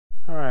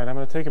All right, I'm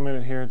going to take a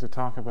minute here to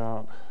talk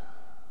about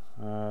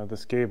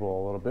this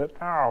gable a little bit.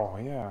 Ow,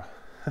 yeah.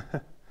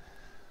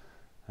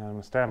 I'm going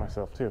to stab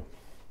myself too.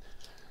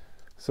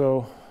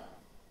 So,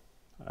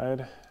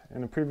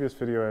 in a previous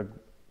video, I'd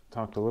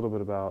talked a little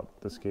bit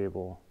about this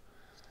gable,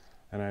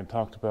 and I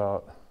talked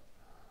about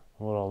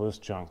what all this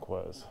junk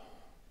was.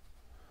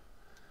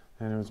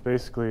 And it was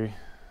basically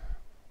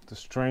to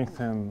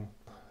strengthen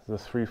the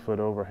 3-foot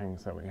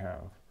overhangs that we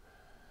have,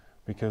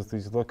 because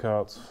these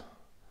lookouts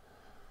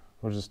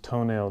were just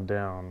toenailed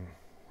down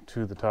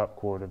to the top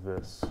chord of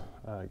this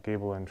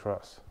gable end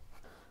truss.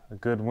 A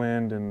good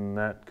wind and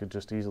that could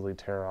just easily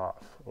tear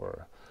off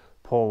or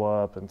pull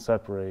up and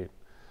separate.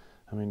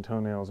 I mean,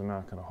 toenails are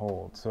not going to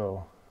hold,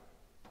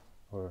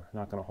 or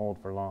not going to hold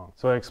for long.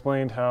 So I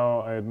explained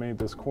how I had made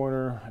this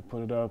corner, I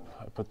put it up,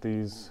 I put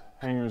these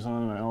hangers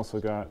on, and I also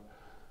got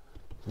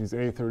these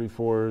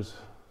A34s.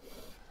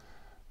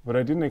 But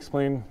I didn't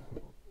explain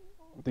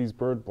these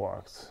bird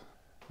blocks.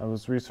 I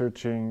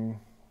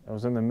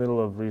was in the middle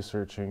of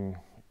researching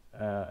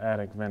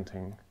attic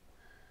venting,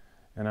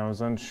 and I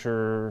was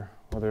unsure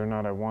whether or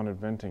not I wanted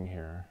venting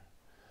here.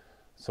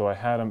 So I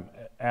had them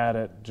add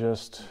it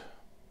just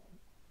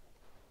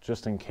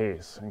in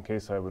case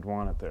I would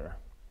want it there.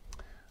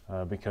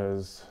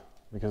 Because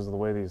of the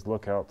way these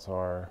lookouts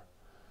are,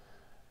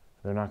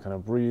 they're not going to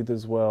breathe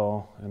as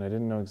well, and I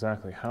didn't know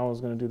exactly how I was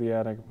going to do the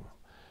attic.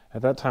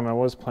 At that time I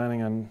was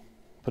planning on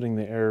putting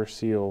the air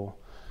seal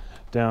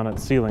down at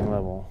ceiling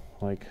level,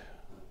 like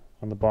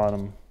on the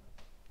bottom,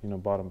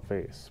 bottom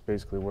face,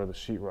 basically where the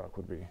sheetrock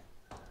would be.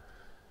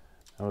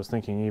 I was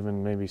thinking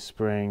even maybe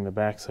spraying the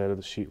backside of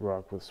the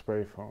sheetrock with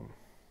spray foam.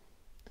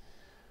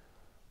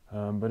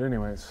 But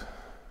anyways,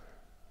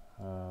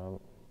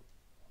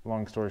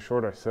 long story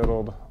short, I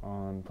settled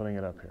on putting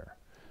it up here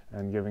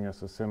and giving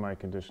us a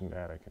semi-conditioned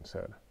attic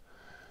instead.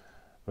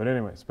 But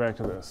anyways, back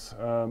to this.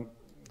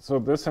 So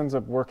this ends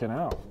up working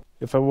out.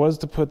 If I was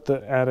to put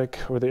the attic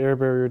or the air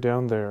barrier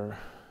down there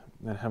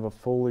and have a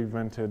fully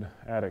vented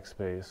attic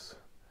space,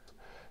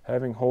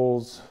 having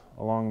holes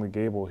along the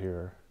gable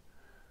here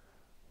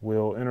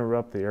will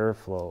interrupt the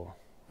airflow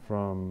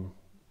from,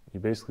 you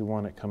basically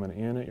want it coming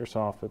in at your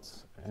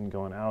soffits and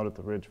going out at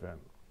the ridge vent.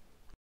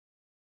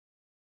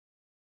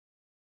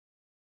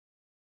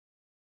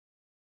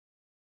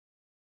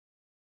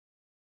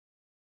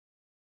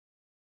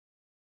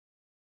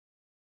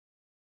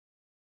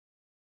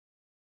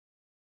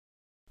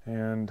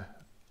 And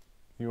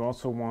you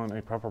also want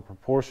a proper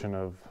proportion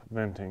of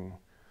venting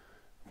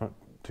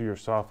to your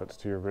soffits,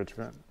 to your ridge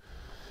vent.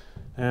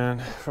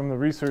 And from the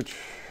research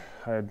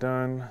I had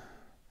done,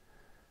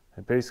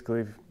 I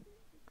basically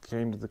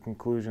came to the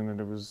conclusion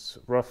that it was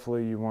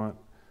roughly, you want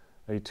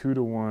a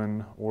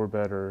 2-to-1 or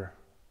better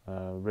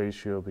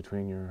ratio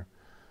between your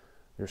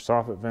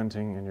soffit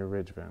venting and your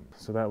ridge vent.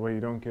 So that way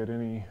you don't get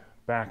any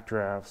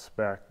backdrafts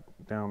back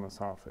down the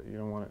soffit. You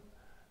don't want it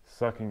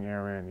sucking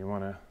air in. You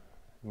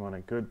want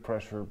a good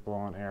pressure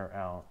blowing air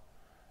out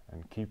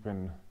and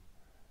keeping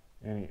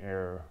any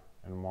air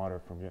and water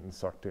from getting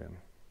sucked in.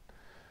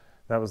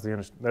 That's the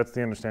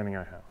understanding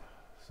I have.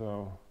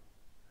 So,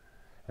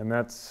 and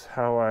that's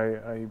how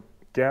I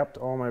gapped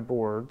all my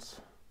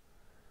boards,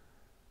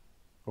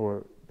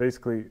 or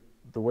basically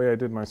the way I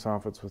did my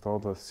soffits with all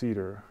the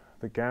cedar.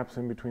 The gaps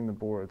in between the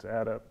boards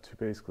add up to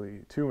basically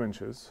 2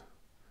 inches,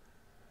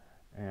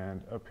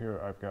 and up here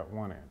I've got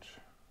 1 inch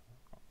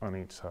on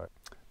each side.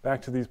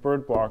 Back to these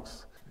bird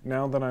blocks.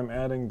 Now that I'm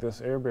adding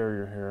this air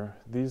barrier here,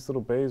 these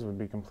little bays would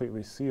be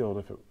completely sealed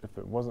if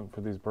it wasn't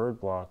for these bird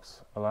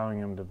blocks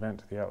allowing them to vent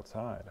to the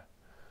outside.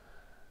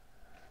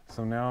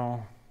 So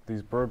now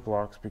these bird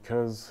blocks,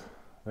 because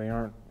they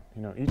aren't,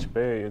 each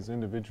bay is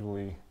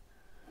individually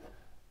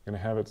going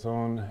to have its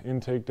own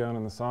intake down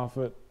in the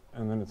soffit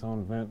and then its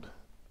own vent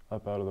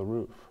up out of the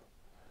roof.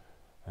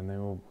 And they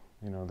will,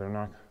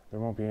 there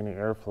won't be any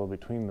airflow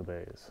between the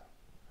bays.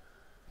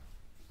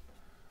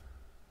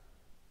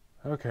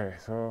 Okay,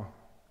 so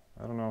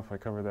I don't know if I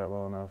covered that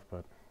well enough,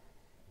 but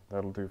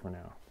that'll do for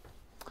now.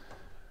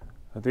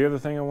 The other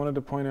thing I wanted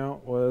to point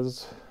out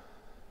was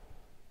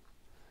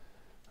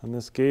on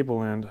this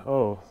gable end,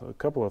 a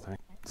couple of things.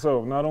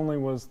 So not only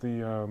was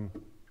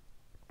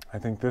I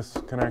think this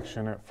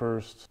connection at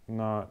first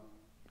not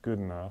good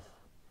enough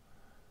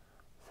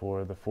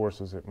for the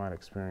forces it might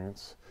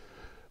experience,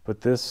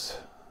 but the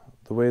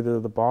way the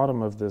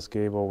bottom of this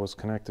gable was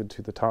connected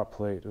to the top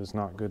plate was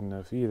not good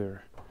enough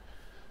either.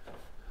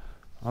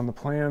 On the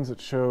plans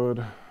it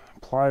showed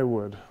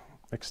plywood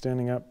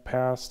extending up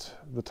past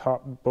the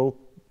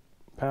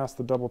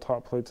double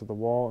top plates of the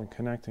wall and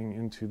connecting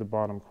into the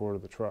bottom chord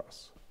of the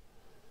truss.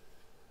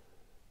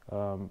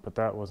 But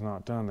that was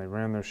not done. They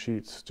ran their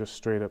sheets just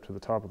straight up to the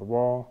top of the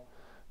wall.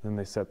 Then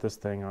they set this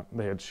thing on,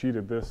 they had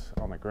sheeted this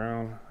on the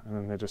ground, and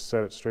then they just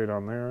set it straight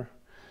on there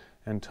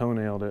and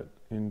toenailed it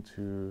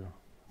into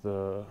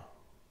the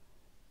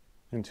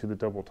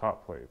double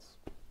top plates.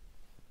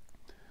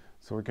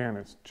 So again,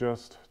 it's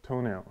just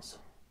toenails.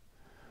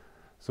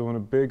 So in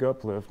a big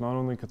uplift, not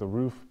only could the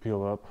roof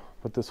peel up,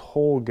 but this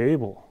whole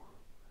gable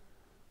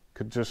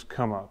could just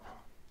come up.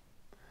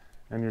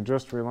 and you're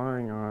just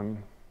relying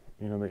on,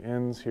 you know, the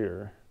ends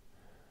here,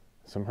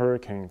 some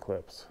hurricane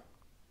clips.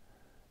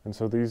 And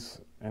so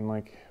these, and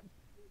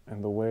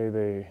the way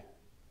they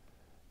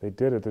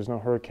did it, there's no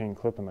hurricane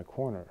clip in the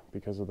corner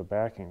because of the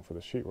backing for the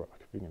sheetrock,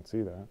 if you can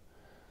see that.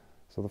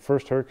 So the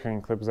first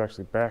hurricane clip is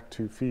actually back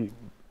 2 feet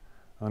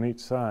on each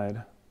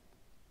side.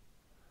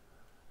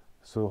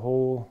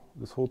 So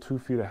this whole 2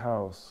 feet of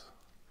house,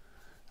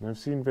 and I've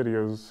seen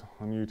videos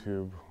on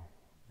YouTube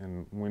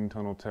in wind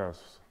tunnel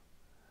tests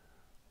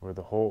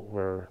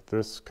where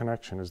this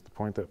connection is the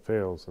point that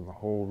fails and the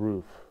whole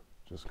roof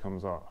just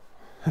comes off.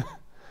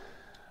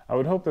 I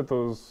would hope that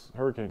those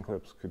hurricane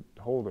clips could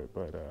hold it,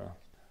 but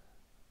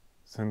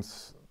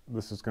since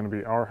this is going to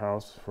be our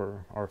house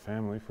for our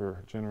family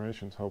for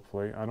generations,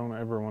 hopefully, I don't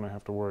ever want to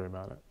have to worry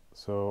about it.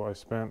 So I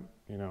spent,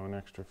 you know, an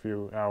extra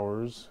few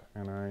hours,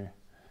 and I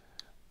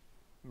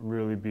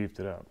really beefed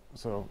it up.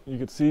 So you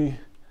could see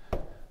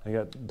I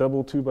got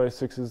double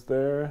 2x6s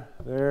there,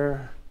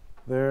 there,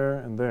 there,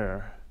 and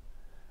there,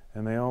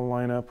 and they all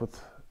line up with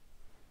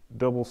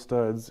double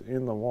studs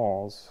in the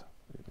walls,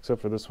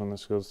 except for this one.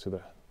 This goes to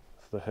the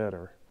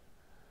header.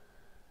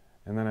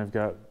 And then I've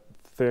got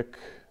thick,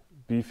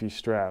 beefy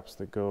straps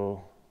that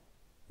go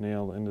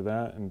nailed into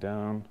that and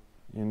down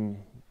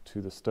into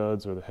the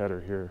studs or the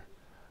header here,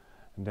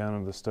 and down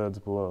into the studs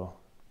below.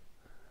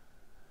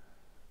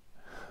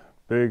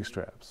 Big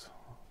straps.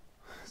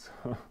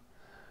 So,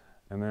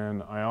 and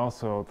then I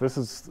also, this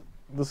is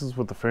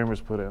what the framers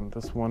put in,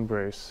 this one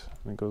brace,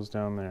 and it goes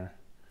down there.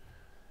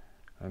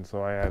 And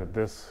so I added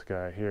this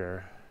guy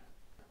here.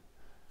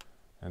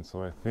 And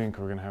so I think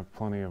we're gonna have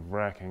plenty of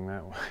racking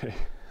that way.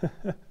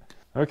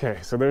 Okay,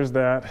 so there's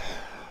that.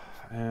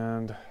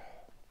 And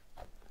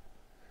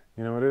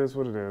you know, it is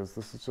what it is.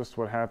 This is just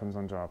what happens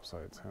on job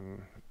sites.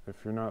 And if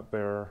you're not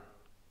there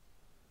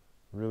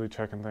really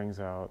checking things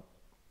out,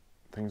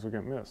 things will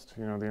get missed.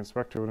 You know, the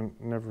inspector would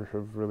never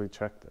have really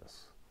checked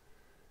this.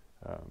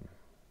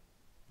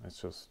 It's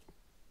just,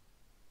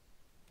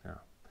 yeah.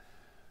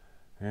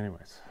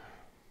 Anyways.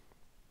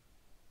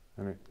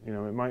 And it, you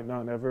know, it might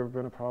not ever have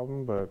been a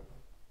problem, but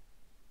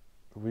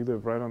we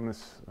live right on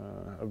this,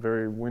 a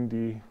very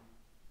windy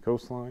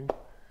coastline.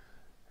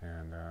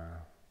 And,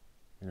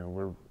 you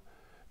know,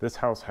 this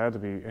house had to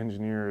be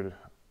engineered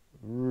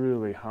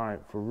really high,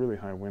 for really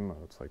high wind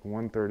loads, like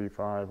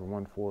 135 or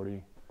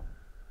 140.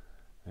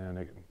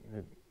 And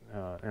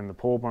and the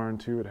pole barn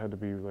too, it had to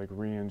be like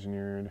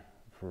re-engineered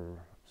for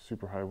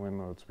super high wind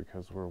loads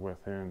because we're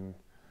within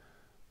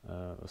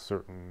a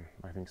certain,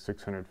 I think,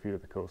 600 feet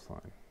of the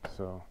coastline.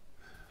 So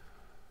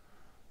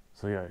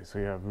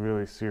yeah,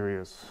 really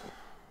serious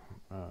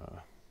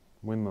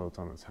wind loads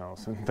on this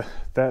house, and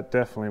that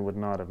definitely would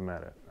not have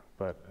met it.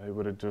 But it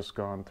would have just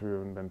gone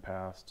through and been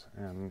passed,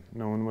 and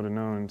no one would have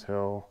known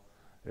until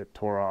it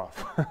tore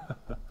off.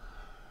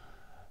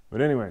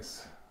 But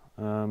anyways,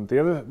 the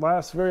other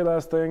very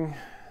last thing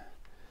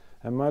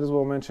I might as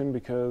well mention,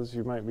 because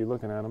you might be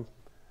looking at them.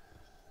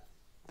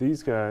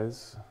 These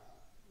guys,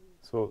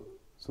 so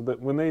that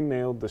when they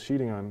nailed the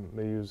sheeting on,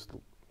 they used,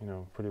 you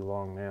know, pretty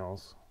long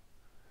nails,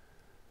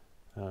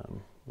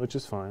 which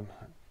is fine,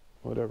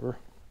 whatever.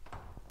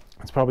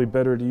 It's probably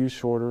better to use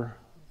shorter.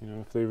 You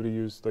know, if they would have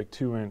used like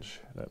 2-inch,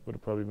 that would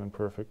have probably been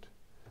perfect.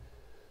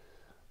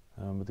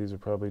 But these are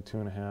probably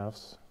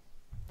 2.5s.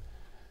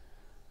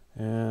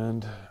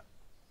 And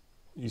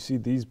you see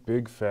these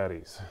big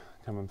fatties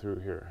coming through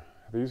here.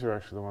 These are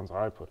actually the ones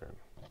I put in.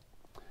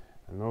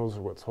 And those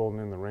are what's holding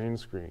in the rain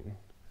screen.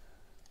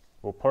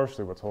 Well,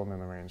 partially what's holding in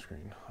the rain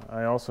screen.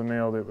 I also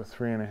nailed it with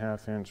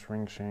 3.5-inch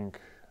ring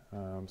shank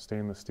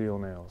stainless steel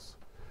nails.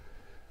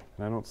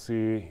 And I don't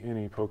see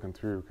any poking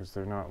through because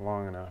they're not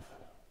long enough,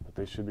 but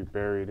they should be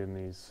buried in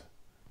these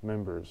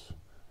members.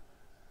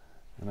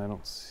 And I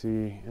don't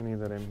see any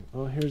that I'm,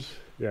 oh,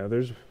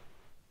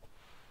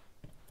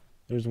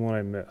 there's one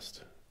I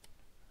missed.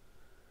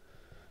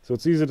 So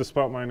it's easy to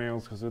spot my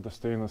nails because they're the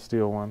stainless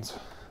steel ones.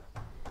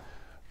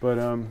 But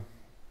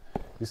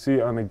you see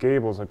on the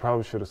gables, I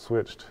probably should have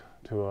switched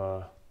to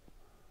a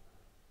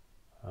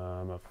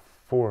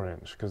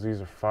 4-inch, because these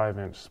are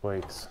 5-inch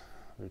spikes.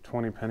 They're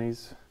 20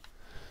 pennies.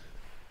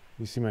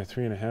 You see my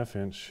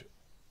 3.5-inch.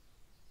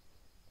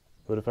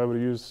 But if I would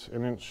have used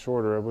an inch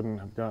shorter, I wouldn't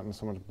have gotten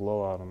so much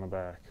blowout on the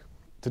back.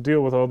 To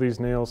deal with all these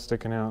nails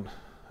sticking out,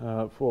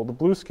 well, the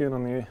blue skin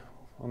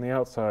on the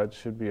outside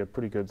should be a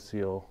pretty good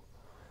seal,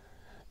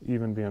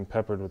 even being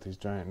peppered with these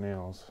giant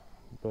nails.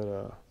 But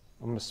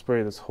I'm going to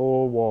spray this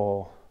whole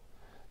wall,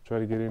 try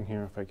to get in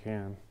here if I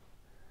can,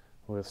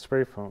 with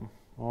spray foam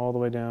all the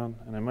way down.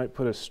 And I might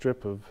put a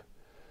strip of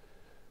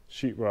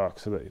sheetrock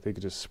so that they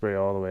could just spray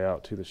all the way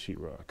out to the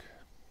sheetrock.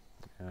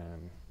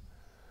 And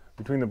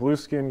between the blue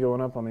skin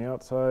going up on the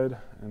outside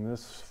and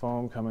this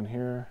foam coming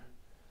here,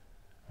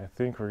 I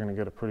think we're going to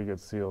get a pretty good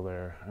seal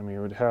there. I mean, it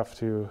would have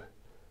to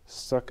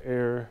suck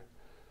air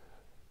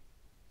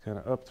kind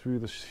of up through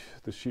the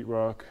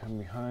sheetrock and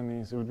behind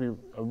these. It would be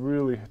a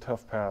really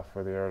tough path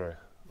for the air to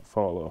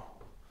follow.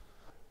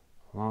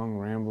 Long,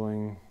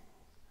 rambling,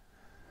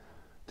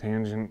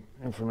 tangent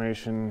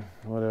information,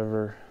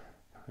 whatever.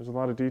 There's a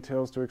lot of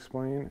details to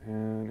explain,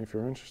 and if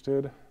you're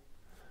interested,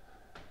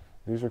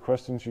 these are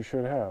questions you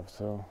should have.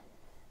 So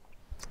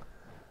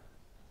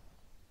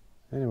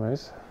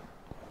anyways,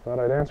 thought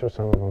I'd answer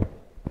some of them.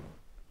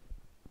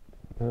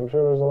 And I'm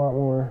sure there's a lot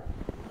more,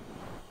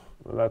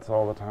 but that's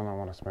all the time I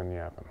want to spend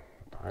yapping.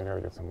 I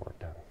gotta get some work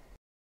done.